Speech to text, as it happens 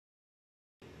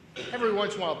Every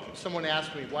once in a while, someone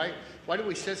asks me, why do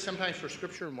we sit sometimes for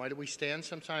Scripture and why do we stand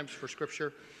sometimes for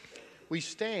Scripture? We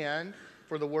stand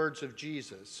for the words of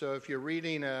Jesus. So if you're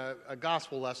reading a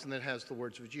gospel lesson that has the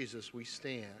words of Jesus, we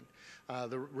stand.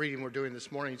 The reading we're doing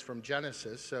this morning is from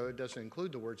Genesis, so it doesn't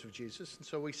include the words of Jesus, and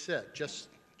so we sit.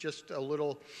 Just a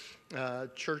little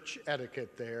church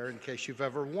etiquette there in case you've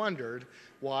ever wondered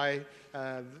why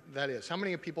that is. How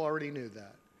many people already knew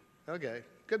that? Okay,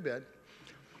 good bit.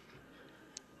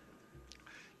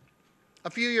 A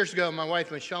few years ago, my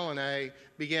wife Michelle and I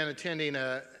began attending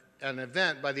an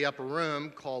event by the Upper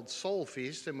Room called Soul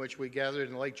Feast, in which we gathered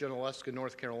in Lake Junaluska,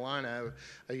 North Carolina,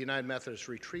 a United Methodist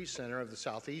Retreat Center of the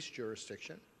Southeast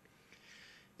jurisdiction.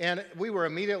 And we were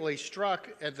immediately struck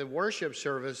at the worship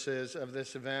services of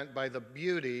this event by the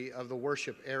beauty of the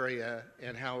worship area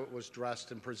and how it was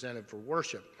dressed and presented for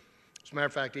worship. As a matter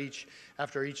of fact,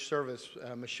 after each service,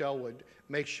 Michelle would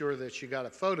make sure that she got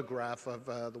a photograph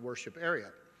of the worship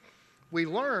area. We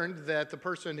learned that the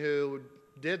person who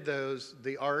did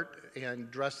the art and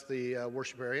dressed the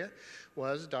worship area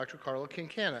was Dr. Karla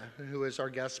Kincannon, who is our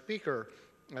guest speaker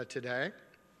today.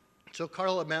 So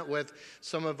Karla met with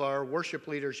some of our worship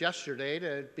leaders yesterday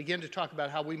to begin to talk about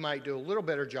how we might do a little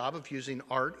better job of using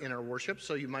art in our worship.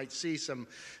 So you might see some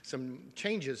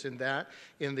changes in that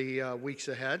in the weeks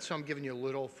ahead. So I'm giving you a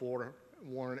little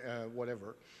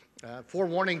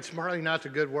forewarning's probably not a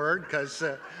good word because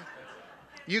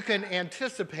you can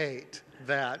anticipate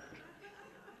that.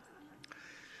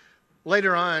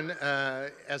 Later on,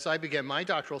 as I began my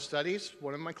doctoral studies,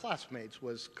 one of my classmates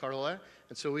was Karla,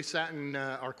 and so we sat in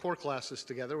our core classes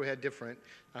together. We had different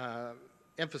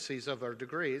emphases of our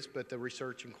degrees, but the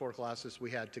research and core classes we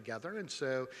had together, and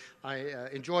so I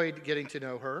enjoyed getting to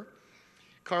know her.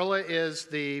 Karla is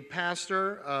the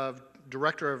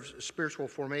director of spiritual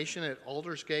formation at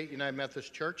Aldersgate United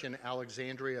Methodist Church in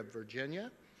Alexandria,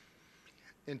 Virginia.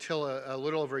 Until a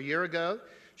little over a year ago,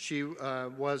 she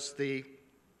was the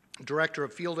Director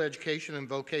of Field Education and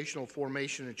Vocational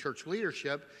Formation and Church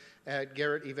Leadership at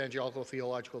Garrett Evangelical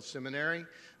Theological Seminary,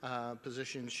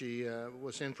 position she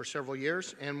was in for several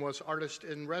years, and was artist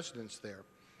in residence there.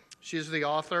 She is the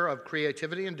author of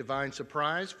Creativity and Divine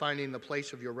Surprise, Finding the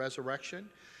Place of Your Resurrection,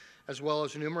 as well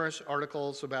as numerous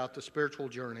articles about the spiritual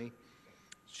journey.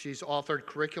 She's authored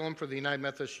curriculum for the United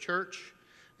Methodist Church,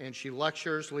 and she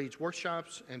lectures, leads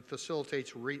workshops, and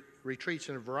facilitates retreats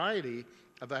in a variety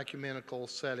of ecumenical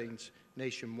settings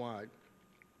nationwide.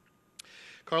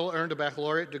 Karla earned a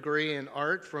baccalaureate degree in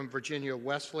art from Virginia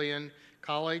Wesleyan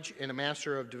College and a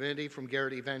Master of Divinity from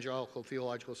Garrett Evangelical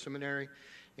Theological Seminary,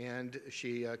 and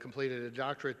she completed a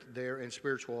doctorate there in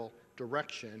spiritual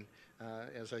direction.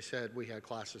 As I said, we had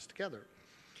classes together.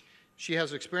 She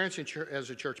has experience as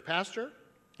a church pastor,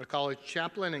 a college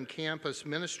chaplain and campus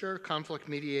minister, conflict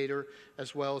mediator,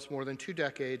 as well as more than 2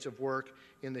 decades of work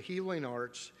in the healing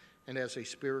arts and as a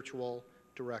spiritual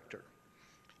director.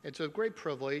 It's a great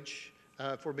privilege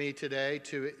for me today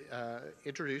to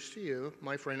introduce to you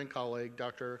my friend and colleague,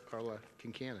 Dr. Karla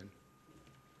Kincannon.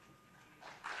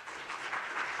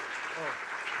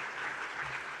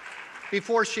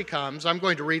 Before she comes, I'm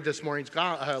going to read this morning's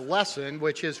lesson,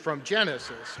 which is from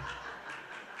Genesis.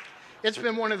 It's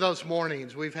been one of those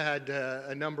mornings. We've had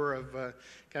a number of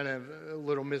kind of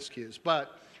little miscues,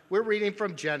 but we're reading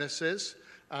from Genesis,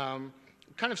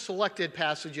 kind of selected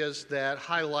passages that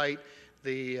highlight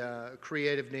the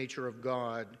creative nature of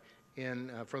God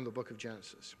from the book of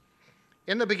Genesis.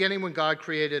 In the beginning, when God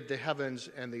created the heavens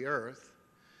and the earth,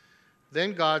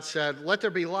 then God said, "Let there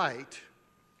be light,"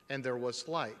 and there was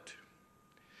light.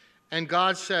 And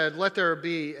God said, "Let there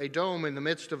be a dome in the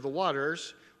midst of the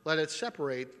waters, let it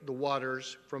separate the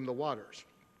waters from the waters."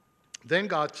 Then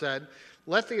God said,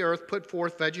 "Let the earth put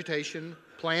forth vegetation,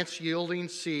 plants yielding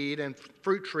seed, and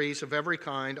fruit trees of every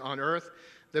kind on earth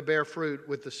that bear fruit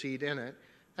with the seed in it."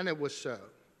 And it was so.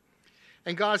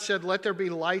 And God said, "Let there be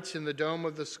lights in the dome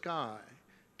of the sky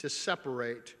to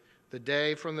separate the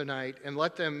day from the night, and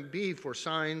let them be for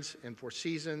signs and for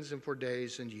seasons and for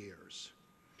days and years."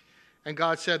 And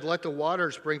God said, "Let the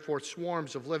waters bring forth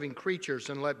swarms of living creatures,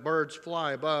 and let birds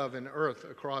fly above and earth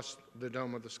across the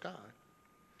dome of the sky."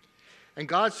 And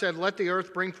God said, "Let the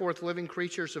earth bring forth living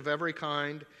creatures of every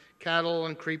kind, cattle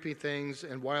and creeping things,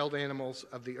 and wild animals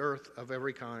of the earth of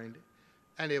every kind."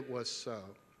 And it was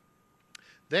so.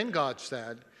 Then God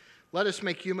said, "Let us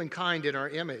make humankind in our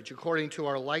image, according to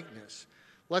our likeness.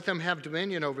 Let them have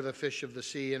dominion over the fish of the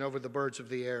sea, and over the birds of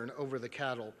the air, and over the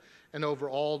cattle, and over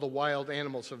all the wild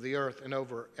animals of the earth, and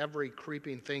over every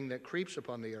creeping thing that creeps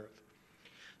upon the earth."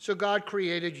 So God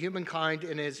created humankind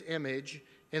in his image.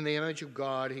 In the image of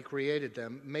God he created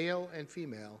them. Male and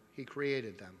female he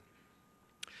created them.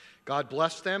 God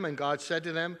blessed them, and God said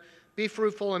to them, "Be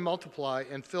fruitful and multiply,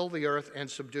 and fill the earth and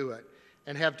subdue it,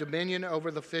 and have dominion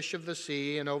over the fish of the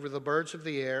sea, and over the birds of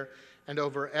the air, and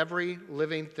over every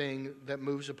living thing that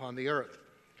moves upon the earth."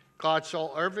 God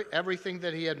saw everything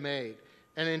that he had made,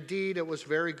 and indeed it was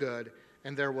very good.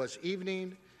 And there was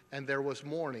evening, and there was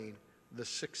morning, the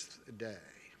sixth day.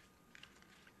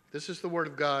 This is the word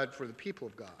of God for the people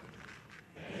of God.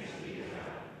 Thanks be to God.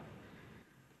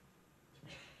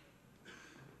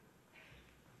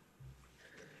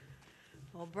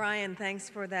 Well, Brian, thanks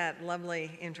for that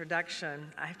lovely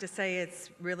introduction. I have to say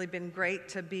it's really been great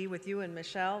to be with you and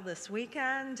Michelle this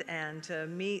weekend and to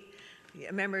meet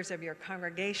members of your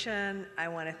congregation. I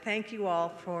want to thank you all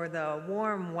for the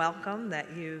warm welcome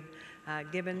that you've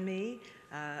given me,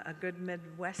 a good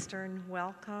Midwestern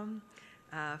welcome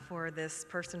for this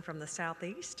person from the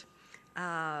Southeast.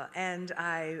 And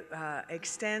I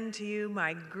extend to you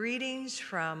my greetings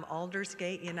from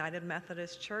Aldersgate United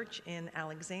Methodist Church in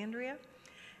Alexandria,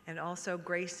 and also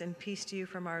grace and peace to you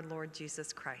from our Lord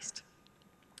Jesus Christ.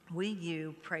 Will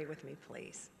you pray with me,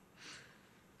 please?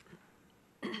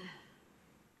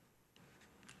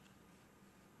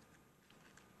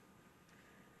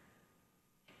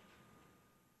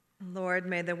 Lord,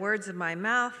 may the words of my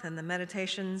mouth and the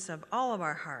meditations of all of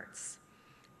our hearts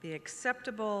be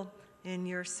acceptable in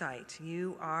your sight.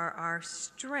 You are our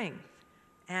strength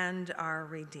and our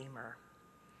Redeemer.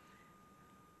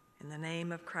 In the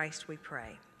name of Christ we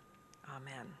pray.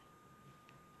 Amen.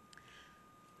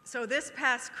 So this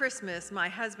past Christmas, my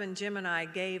husband Jim and I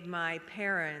gave my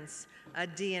parents a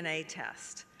DNA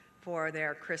test for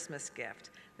their Christmas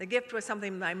gift. The gift was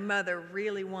something my mother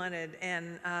really wanted,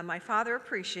 and my father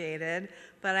appreciated,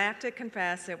 but I have to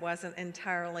confess it wasn't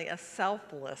entirely a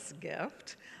selfless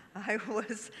gift. I've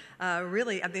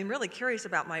been really curious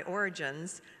about my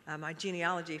origins, my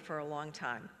genealogy for a long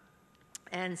time.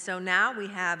 And so now we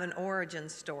have an origin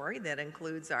story that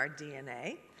includes our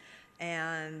DNA.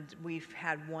 And we've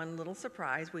had one little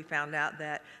surprise. We found out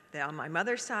that on my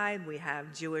mother's side, we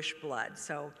have Jewish blood,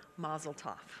 so mazel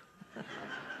tov.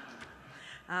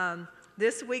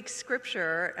 This week's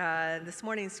scripture, this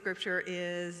morning's scripture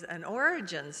is an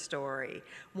origin story,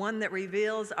 one that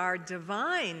reveals our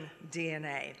divine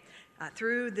DNA.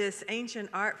 Through this ancient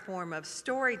art form of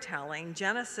storytelling,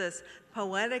 Genesis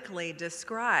poetically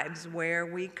describes where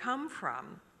we come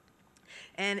from.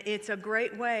 And it's a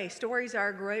great way, stories are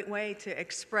a great way to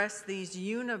express these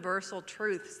universal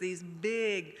truths, these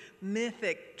big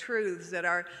mythic truths that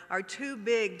are too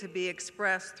big to be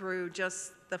expressed through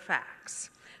just the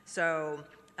facts. So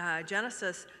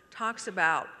Genesis talks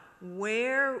about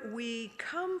where we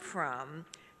come from,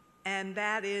 and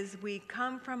that is we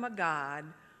come from a God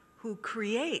who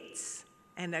creates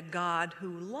and a God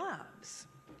who loves.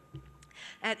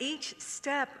 At each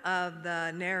step of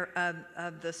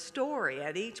the story,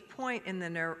 at each point in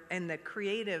the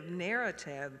creative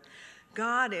narrative,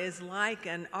 God is like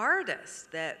an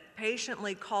artist that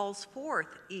patiently calls forth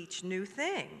each new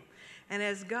thing. And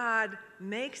as God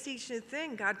makes each new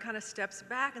thing, God kind of steps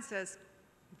back and says,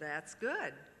 "That's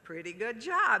good. Pretty good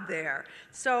job there."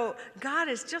 So God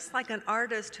is just like an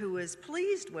artist who is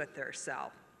pleased with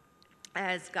herself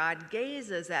as God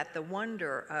gazes at the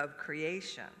wonder of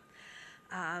creation.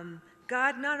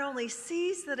 God not only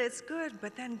sees that it's good,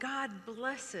 but then God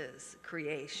blesses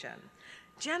creation.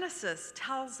 Genesis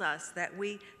tells us that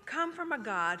we come from a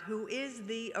God who is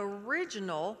the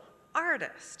original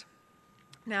artist.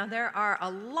 Now, there are a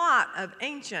lot of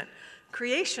ancient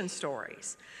creation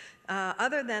stories,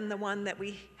 other than the one that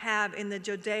we have in the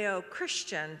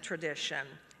Judeo-Christian tradition.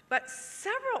 But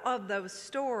several of those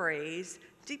stories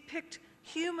depict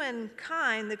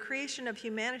humankind, the creation of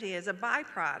humanity, as a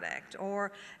byproduct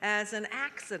or as an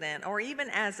accident or even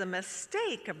as a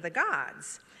mistake of the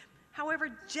gods. However,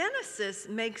 Genesis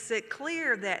makes it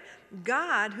clear that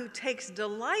God, who takes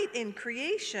delight in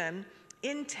creation,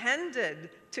 intended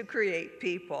to create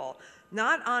people,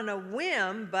 not on a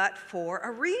whim, but for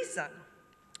a reason.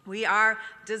 We are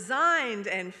designed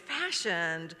and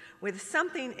fashioned with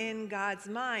something in God's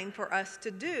mind for us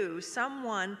to do,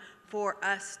 someone for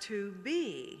us to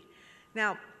be.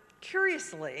 Now,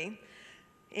 curiously,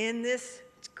 in this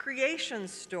creation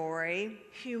story,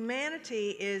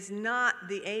 humanity is not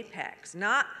the apex,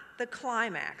 not the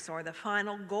climax or the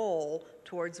final goal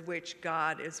towards which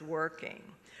God is working.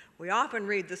 We often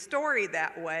read the story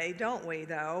that way, don't we,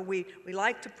 though? We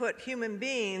like to put human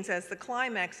beings as the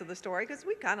climax of the story because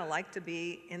we kind of like to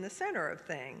be in the center of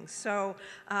things. So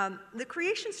the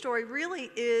creation story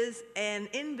really is an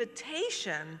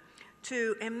invitation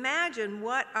to imagine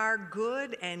what our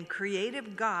good and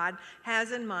creative God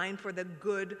has in mind for the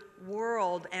good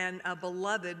world and a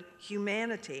beloved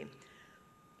humanity.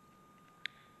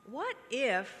 What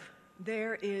if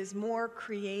there is more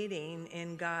creating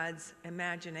in God's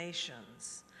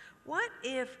imaginations? What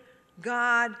if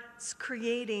God's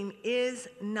creating is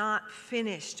not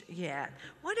finished yet?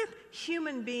 What if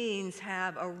human beings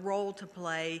have a role to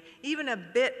play, even a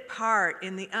bit part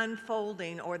in the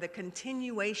unfolding or the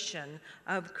continuation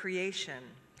of creation?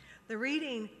 The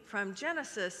reading from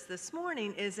Genesis this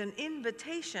morning is an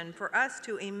invitation for us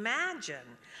to imagine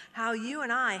how you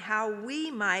and I, how we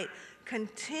might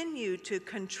continue to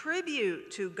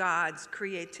contribute to God's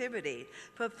creativity,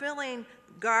 fulfilling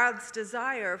God's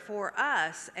desire for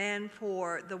us and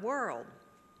for the world.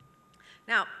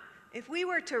 Now, if we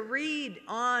were to read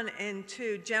on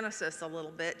into Genesis a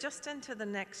little bit, just into the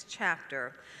next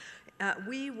chapter,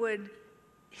 we would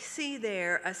see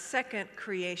there a second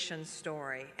creation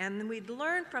story. And we'd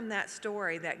learn from that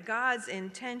story that God's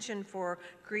intention for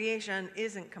creation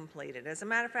isn't completed. As a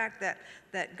matter of fact, that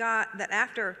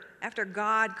after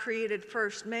God created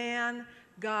first man,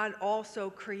 God also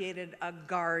created a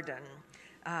garden.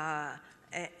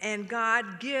 And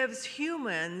God gives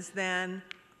humans then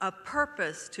a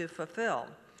purpose to fulfill.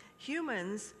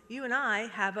 Humans, you and I,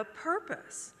 have a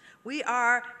purpose. We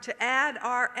are to add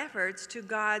our efforts to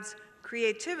God's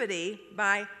creativity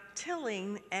by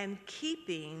tilling and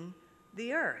keeping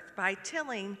the earth, by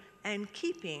tilling and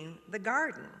keeping the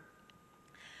garden.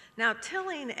 Now,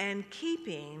 tilling and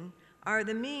keeping are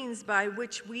the means by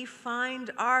which we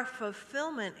find our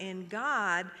fulfillment in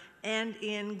God and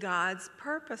in God's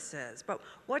purposes. But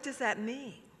what does that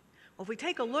mean? Well, if we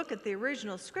take a look at the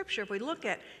original scripture, if we look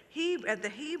at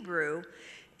the Hebrew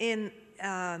in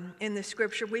the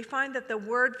scripture, we find that the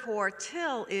word for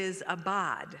till is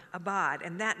abad,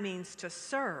 and that means to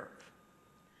serve.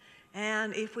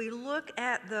 And if we look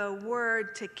at the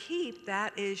word to keep,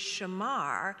 that is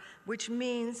shamar, which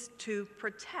means to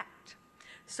protect.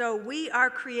 So we are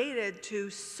created to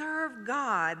serve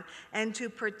God and to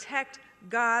protect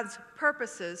God's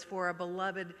purposes for a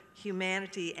beloved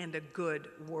humanity and a good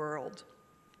world.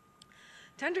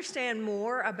 To understand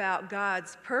more about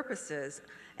God's purposes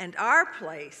and our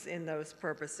place in those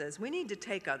purposes, we need to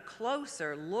take a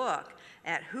closer look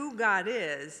at who God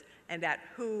is and at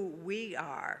who we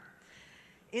are.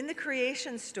 In the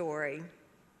creation story,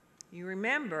 you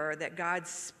remember that God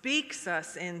speaks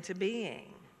us into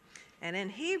being. And in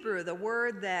Hebrew, the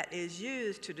word that is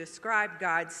used to describe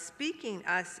God speaking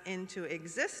us into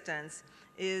existence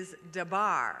is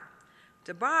dabar.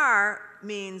 Dabar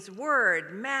means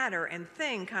word, matter, and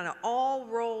thing, kind of all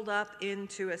rolled up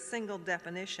into a single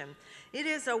definition. It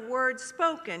is a word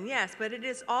spoken, yes, but it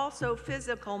is also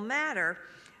physical matter.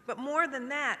 But more than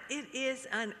that, it is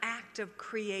an act of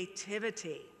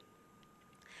creativity.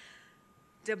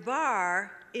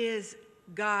 Dabar is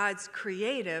God's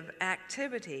creative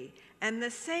activity. And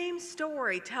the same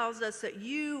story tells us that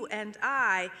you and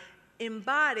I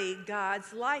embody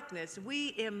God's likeness.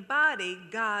 We embody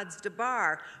God's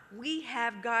dabar. We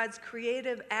have God's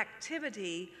creative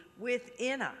activity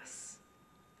within us.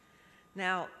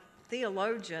 Now,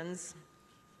 theologians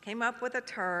came up with a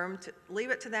term, to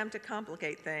leave it to them to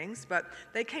complicate things, but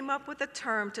they came up with a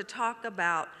term to talk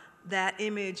about that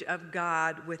image of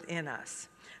God within us.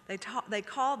 They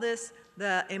call this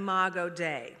the imago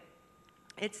Dei.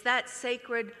 It's that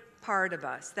sacred part of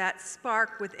us, that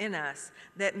spark within us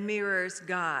that mirrors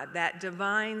God, that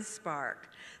divine spark.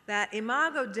 That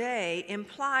imago Dei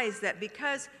implies that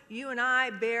because you and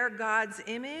I bear God's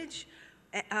image,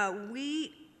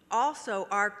 we also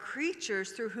are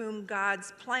creatures through whom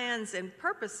God's plans and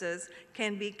purposes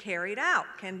can be carried out,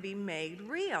 can be made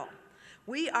real.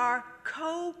 We are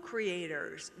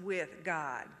co-creators with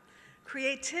God.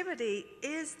 Creativity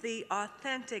is the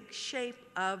authentic shape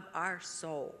of our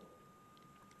soul.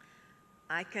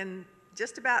 I can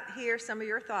just about hear some of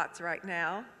your thoughts right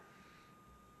now.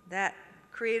 That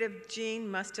creative gene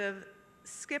must have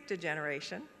skipped a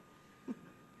generation,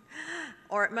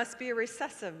 or it must be a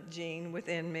recessive gene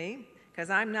within me, because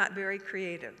I'm not very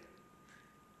creative.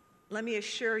 Let me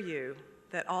assure you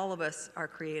that all of us are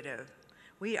creative.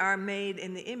 We are made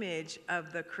in the image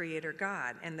of the Creator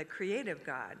God and the creative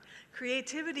God.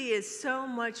 Creativity is so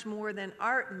much more than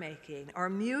art making or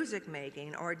music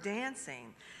making or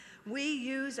dancing. We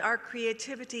use our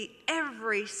creativity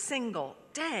every single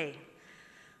day.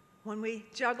 When we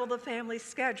juggle the family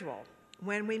schedule,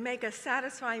 when we make a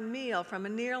satisfying meal from a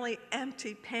nearly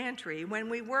empty pantry, when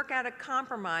we work out a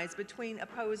compromise between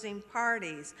opposing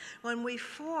parties, when we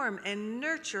form and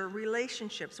nurture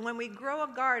relationships, when we grow a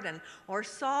garden or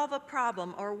solve a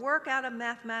problem or work out a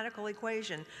mathematical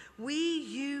equation, we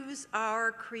use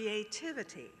our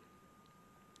creativity.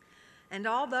 And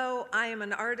although I am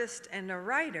an artist and a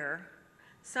writer,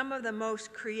 some of the most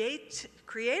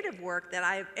creative work that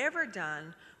I have ever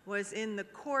done was in the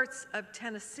courts of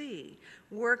Tennessee,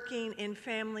 working in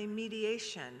family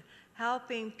mediation,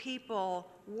 helping people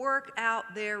work out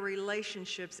their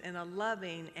relationships in a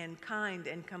loving and kind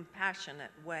and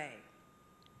compassionate way.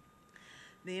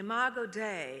 The Imago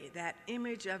Dei, that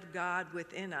image of God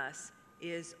within us,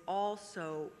 is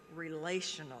also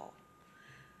relational.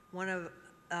 One of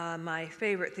my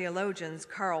favorite theologians,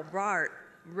 Karl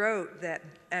wrote that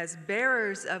as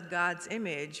bearers of God's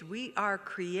image, we are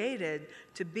created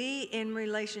to be in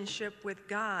relationship with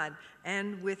God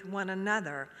and with one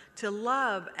another, to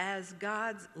love as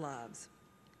God loves.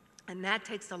 And that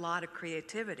takes a lot of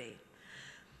creativity.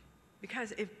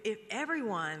 Because if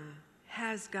everyone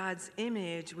has God's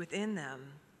image within them,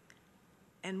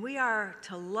 and we are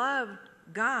to love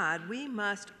God, we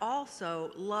must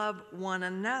also love one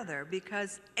another,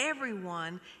 because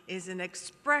everyone is an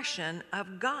expression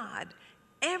of God.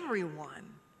 Everyone,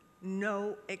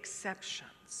 no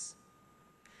exceptions.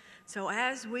 So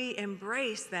as we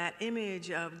embrace that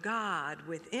image of God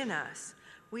within us,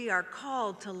 we are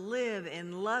called to live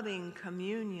in loving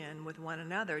communion with one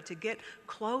another, to get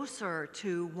closer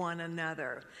to one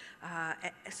another,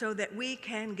 so that we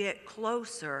can get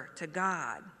closer to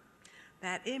God.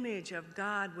 That image of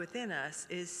God within us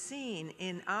is seen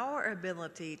in our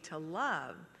ability to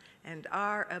love and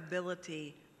our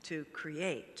ability to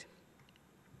create.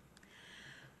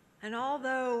 And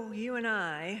although you and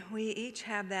I, we each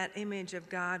have that image of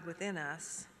God within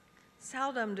us,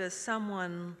 seldom does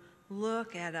someone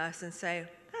look at us and say,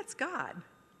 "That's God.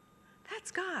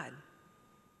 That's God."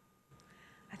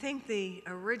 I think the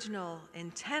original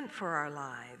intent for our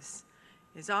lives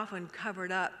is often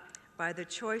covered up by the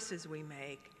choices we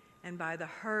make and by the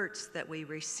hurts that we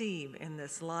receive in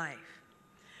this life.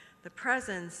 The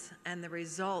presence and the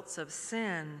results of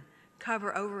sin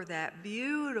cover over that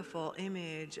beautiful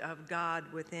image of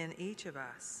God within each of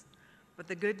us. But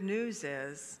the good news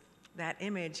is that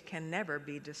image can never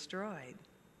be destroyed.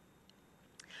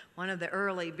 One of the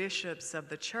early bishops of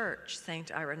the church,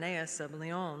 Saint Irenaeus of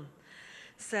Lyon,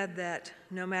 said that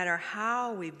no matter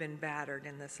how we've been battered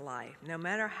in this life, no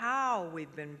matter how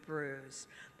we've been bruised,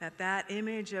 that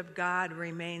image of God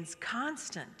remains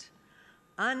constant,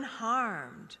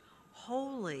 unharmed,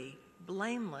 holy,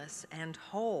 blameless, and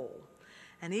whole.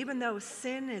 And even though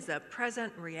sin is a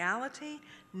present reality,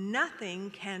 nothing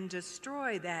can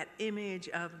destroy that image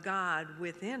of God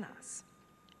within us.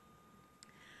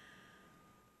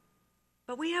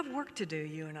 But we have work to do,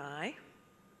 you and I.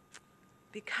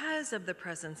 Because of the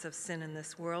presence of sin in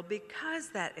this world,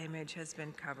 because that image has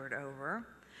been covered over,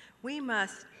 we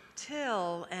must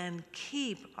till and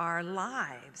keep our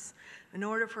lives in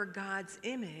order for God's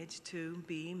image to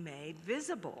be made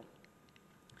visible.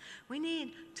 We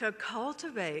need to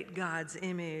cultivate God's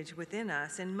image within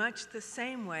us in much the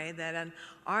same way that an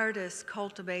artist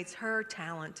cultivates her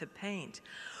talent to paint,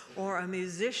 or a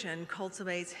musician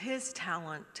cultivates his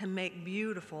talent to make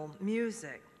beautiful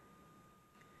music.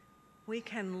 We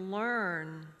can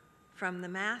learn from the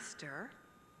Master,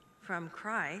 from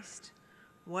Christ,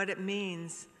 what it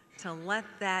means to let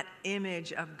that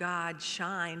image of God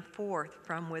shine forth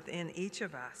from within each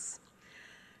of us.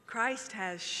 Christ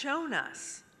has shown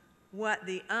us what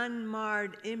the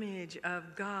unmarred image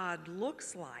of God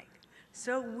looks like,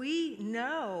 so we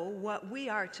know what we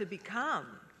are to become.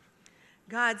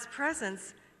 God's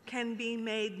presence can be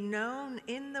made known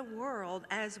in the world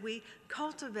as we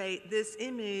cultivate this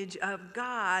image of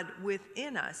God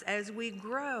within us, as we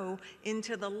grow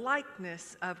into the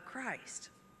likeness of Christ.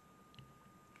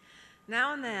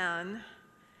 Now and then,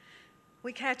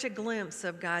 we catch a glimpse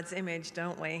of God's image,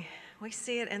 don't we? We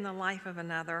see it in the life of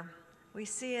another. We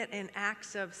see it in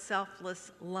acts of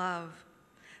selfless love.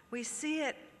 We see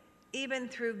it even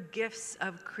through gifts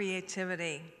of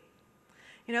creativity.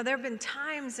 You know, there have been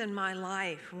times in my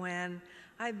life when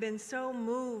I've been so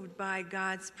moved by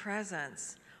God's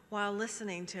presence while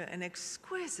listening to an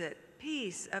exquisite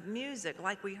piece of music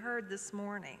like we heard this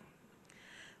morning.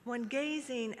 When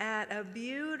gazing at a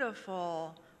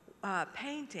beautiful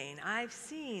painting, I've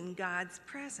seen God's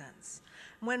presence.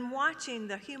 When watching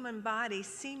the human body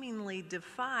seemingly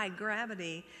defy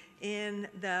gravity in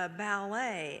the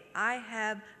ballet, I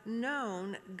have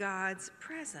known God's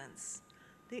presence.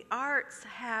 The arts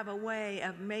have a way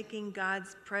of making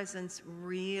God's presence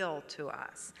real to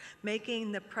us,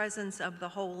 making the presence of the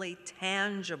holy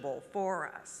tangible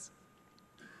for us.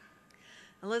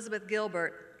 Elizabeth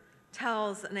Gilbert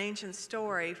tells an ancient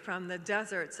story from the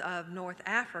deserts of North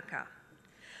Africa.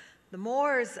 The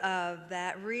Moors of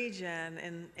that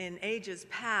region in ages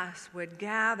past would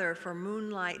gather for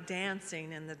moonlight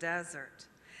dancing in the desert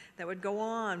that would go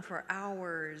on for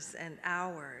hours and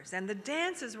hours. And the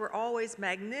dances were always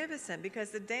magnificent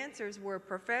because the dancers were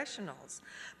professionals.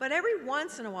 But every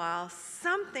once in a while,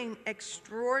 something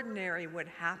extraordinary would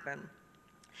happen.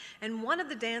 And one of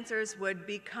the dancers would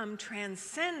become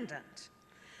transcendent.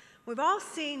 We've all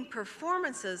seen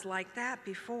performances like that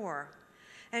before.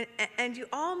 And you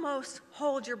almost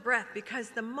hold your breath because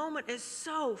the moment is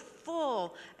so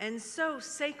full and so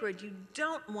sacred, you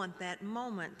don't want that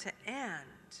moment to end.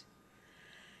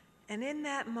 And in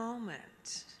that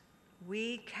moment,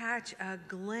 we catch a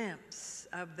glimpse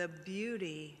of the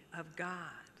beauty of God.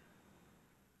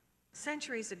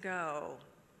 Centuries ago,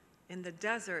 in the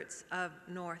deserts of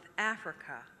North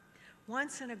Africa,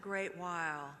 once in a great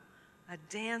while, a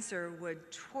dancer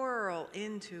would twirl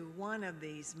into one of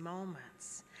these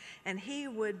moments, and he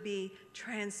would be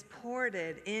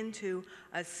transported into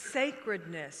a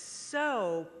sacredness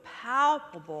so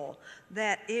palpable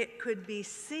that it could be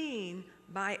seen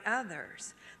by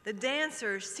others. The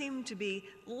dancers seemed to be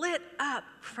lit up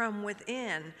from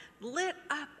within, lit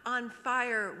up on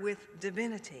fire with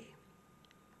divinity.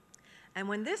 And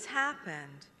when this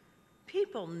happened,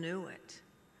 people knew it.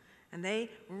 And they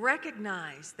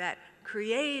recognized that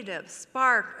creative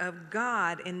spark of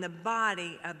God in the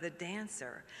body of the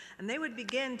dancer. And they would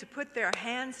begin to put their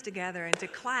hands together and to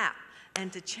clap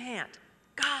and to chant,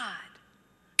 God,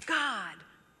 God,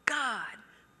 God.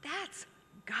 That's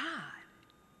God.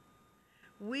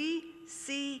 We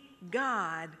see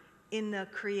God in the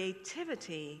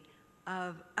creativity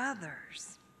of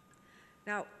others.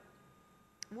 Now,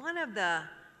 one of the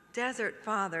Desert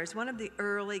Fathers, one of the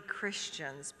early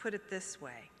Christians, put it this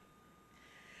way.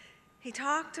 He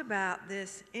talked about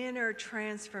this inner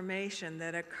transformation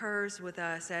that occurs with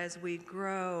us as we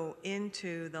grow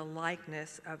into the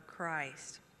likeness of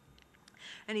Christ.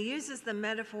 And he uses the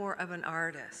metaphor of an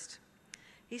artist.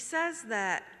 He says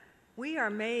that we are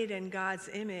made in God's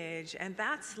image, and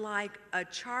that's like a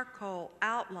charcoal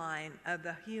outline of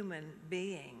the human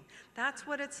being. That's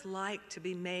what it's like to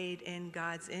be made in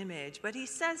God's image. But he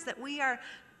says that we are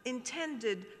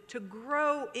intended to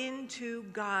grow into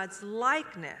God's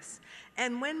likeness.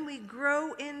 And when we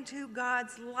grow into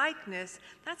God's likeness,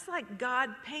 that's like God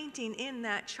painting in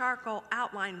that charcoal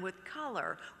outline with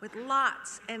color, with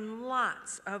lots and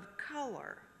lots of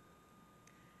color.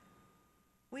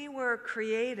 We were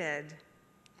created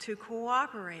to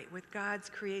cooperate with God's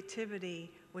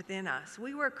creativity within us.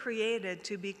 We were created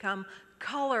to become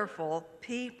colorful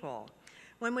people.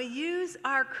 When we use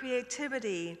our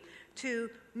creativity to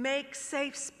make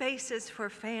safe spaces for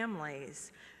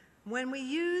families, when we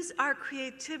use our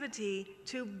creativity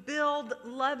to build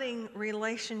loving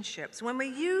relationships, when we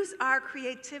use our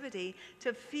creativity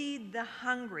to feed the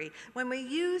hungry, when we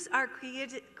use our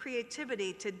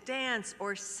creativity to dance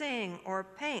or sing or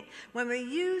paint, when we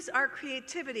use our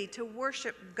creativity to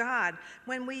worship God,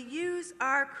 when we use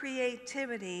our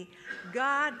creativity,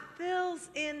 God fills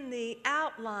in the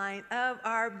outline of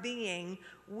our being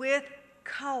with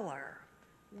color,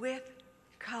 with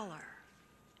color.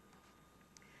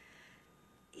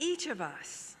 Each of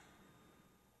us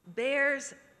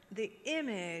bears the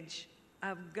image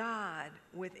of God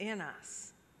within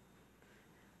us.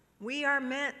 We are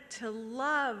meant to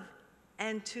love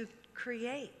and to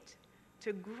create,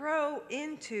 to grow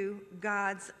into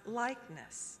God's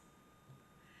likeness.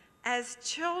 As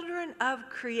children of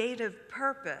creative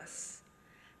purpose,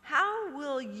 how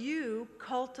will you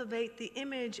cultivate the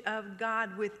image of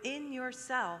God within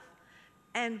yourself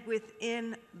and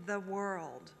within the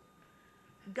world?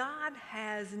 God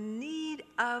has need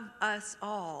of us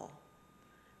all.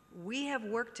 We have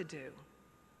work to do.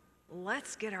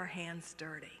 Let's get our hands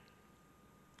dirty.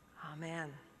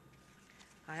 Amen.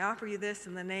 I offer you this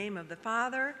in the name of the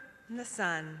Father, and the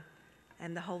Son,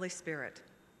 and the Holy Spirit,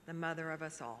 the mother of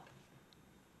us all.